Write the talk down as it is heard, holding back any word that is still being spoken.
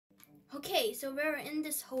Okay, so we're in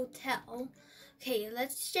this hotel. Okay,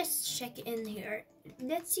 let's just check in here.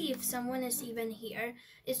 Let's see if someone is even here.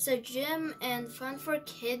 It's a gym and fun for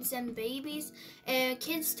kids and babies.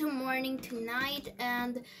 Kids to morning to night,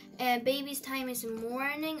 and baby's time is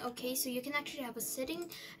morning. Okay, so you can actually have a sitting.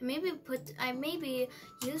 I maybe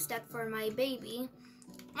use that for my baby.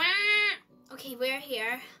 Okay, we're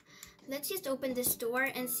here. Let's just open this door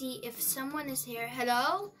and see if someone is here.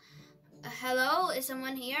 Hello? Hello? Is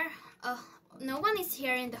someone here? No one is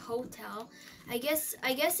here in the hotel. I guess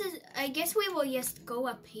we will just go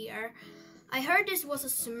up here. I heard this was a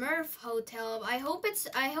smurf hotel. I hope it's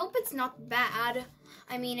not bad.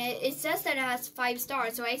 I mean, it says that it has 5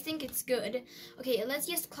 stars, so I think it's good. Okay, let's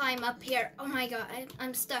just climb up here. Oh my god,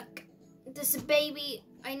 I'm stuck. This baby,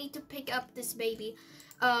 I need to pick up this baby.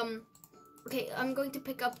 Okay, I'm going to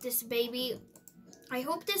pick up this baby. I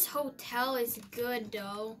hope this hotel is good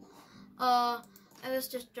though. Let's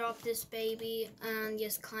just drop this baby and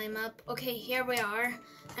just climb up. Okay, here we are.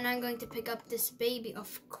 And I'm going to pick up this baby,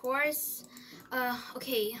 of course.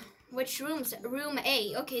 Okay, which rooms? Room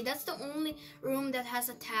A. Okay, that's the only room that has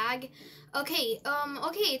a tag. Okay,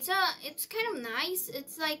 okay, it's kind of nice.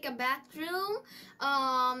 It's like a bathroom.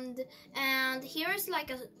 And here's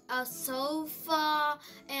like a sofa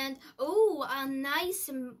and a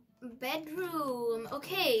nice bedroom.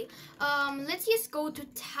 Okay, let's just go to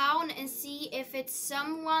town and see if it's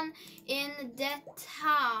someone in that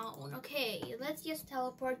town. Okay, let's just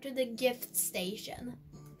teleport to the gift station.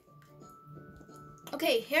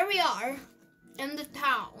 Okay, here we are in the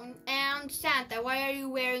town. And Santa, why are you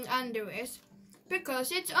wearing underwear?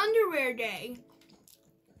 Because it's underwear day.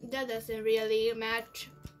 That doesn't really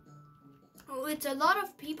match. Oh, it's a lot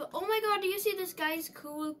of people. Oh my god, do you see this guy's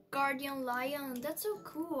cool guardian lion? That's so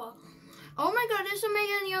cool. Oh my god, there's a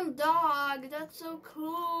Meganian dog. That's so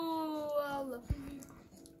cool.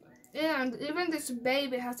 And even this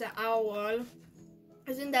baby has an owl.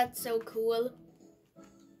 Isn't that so cool?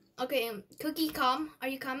 Okay, Cookie, come. Are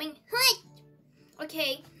you coming?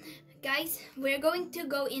 Okay, guys, we're going to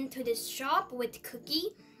go into this shop with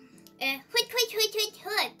Cookie.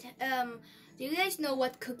 Do you guys know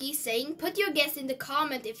what Cookie's saying? Put your guess in the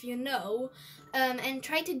comment if you know, and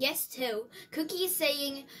try to guess too. Cookie is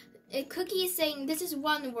saying this is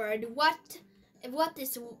one word. What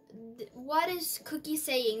is Cookie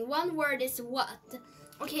saying? One word is what?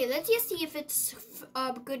 Okay, let's just see if it's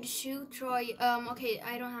a good shoe, Troy. Okay,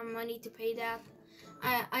 I don't have money to pay that.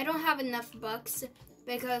 I don't have enough bucks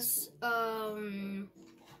because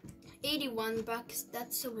 81 bucks,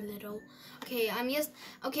 that's so little. Okay, I'm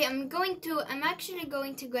actually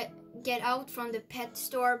going to get out from the pet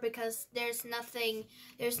store because there's nothing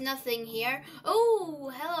here. Oh,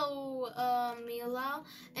 hello, Mila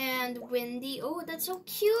and Wendy. Oh, that's so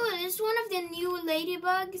cute. It's one of the new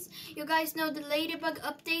ladybugs. You guys know the ladybug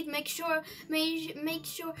update. Make sure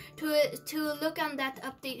to look on that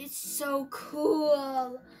update. It's so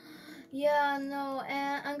cool. Yeah, no,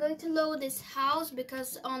 and I'm going to load this house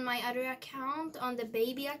because on my other account, on the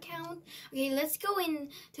baby account. Okay, let's go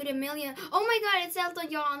into the million. Oh my god, it's Elton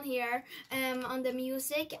John here, on the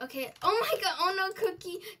music. Okay, oh my god, oh no,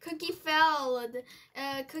 Cookie fell.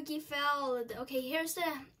 Cookie fell. Okay, here's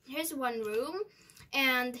one room,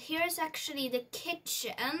 and here's actually the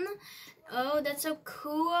kitchen. Oh, that's so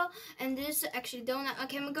cool. And this is actually donut.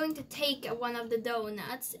 Okay, I'm going to take one of the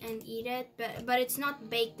donuts and eat it, but it's not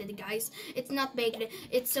baked, guys. It's not baked.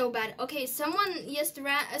 It's so bad. Okay,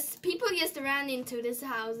 people just ran into this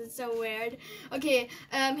house. It's so weird. Okay,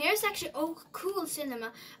 here's actually, oh, cool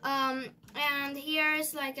cinema. And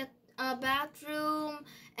here's like a bathroom,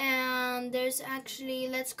 and there's actually,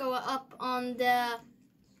 let's go up on the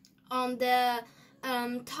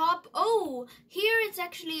top. Oh, here it's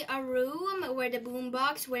actually a room where the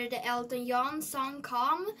boombox, where the Elton John song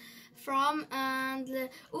come from, and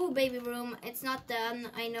oh, baby room, it's not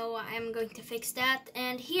done. I know, I'm going to fix that.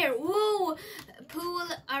 And here, whoa, pool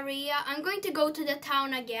area. I'm going to go to the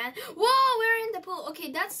town again. Whoa, we're in the pool.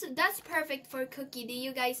 Okay, that's perfect for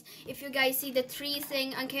Cookie. If you guys see the tree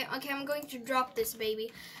thing? Okay, I'm going to drop this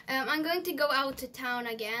baby. I'm going to go out to town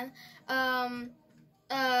again.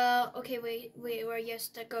 Okay, wait, we're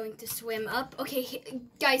just going to swim up. Okay,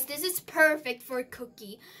 guys, this is perfect for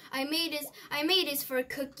Cookie. I made this for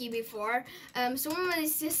Cookie before. Someone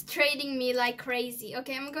is just trading me like crazy.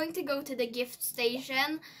 Okay, I'm going to go to the gift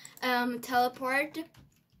station, teleport.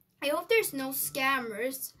 I hope there's no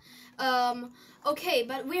scammers. Okay,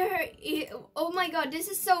 but oh my god, this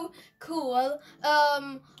is so cool.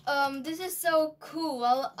 This is so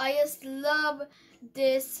cool. I just love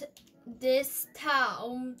this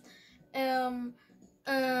town.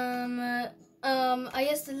 I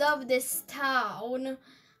just love this town.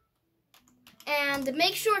 And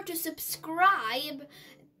make sure to subscribe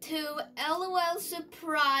to LOL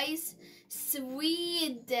Surprise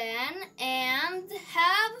Sweden and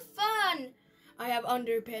have fun. I have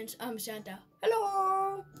underpants. I'm Santa.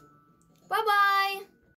 Hello. Bye bye.